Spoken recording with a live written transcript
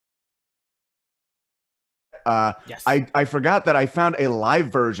Yes. I forgot that I found a live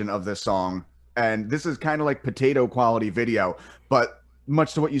version of this song, and this is kind of like potato quality video, but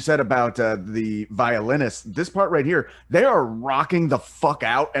much to what you said about the violinist, this part right here, they are rocking the fuck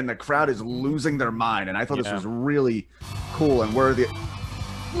out, and the crowd is losing their mind. And I thought this was really cool and worthy.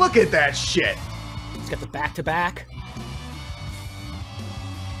 Look at that shit. It's got the back-to-back.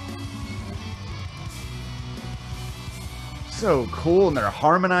 So cool, and they're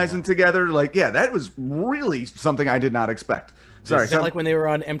harmonizing together. Like, yeah, that was really something I did not expect. Sorry, Is that like when they were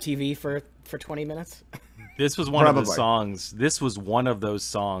on MTV for 20 minutes? This was one of the songs. This was one of those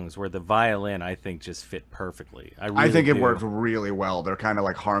songs where the violin, I think, just fit perfectly. I think it worked really well. They're kind of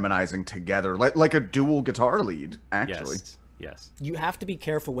like harmonizing together, like a dual guitar lead, actually. Yes. You have to be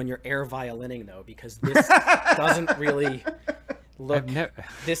careful when you're air violining, though, because this doesn't really look.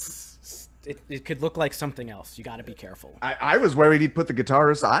 It could look like something else. You got to be careful. I was worried he'd put the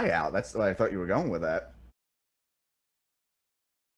guitarist's eye out. That's why I thought you were going with that.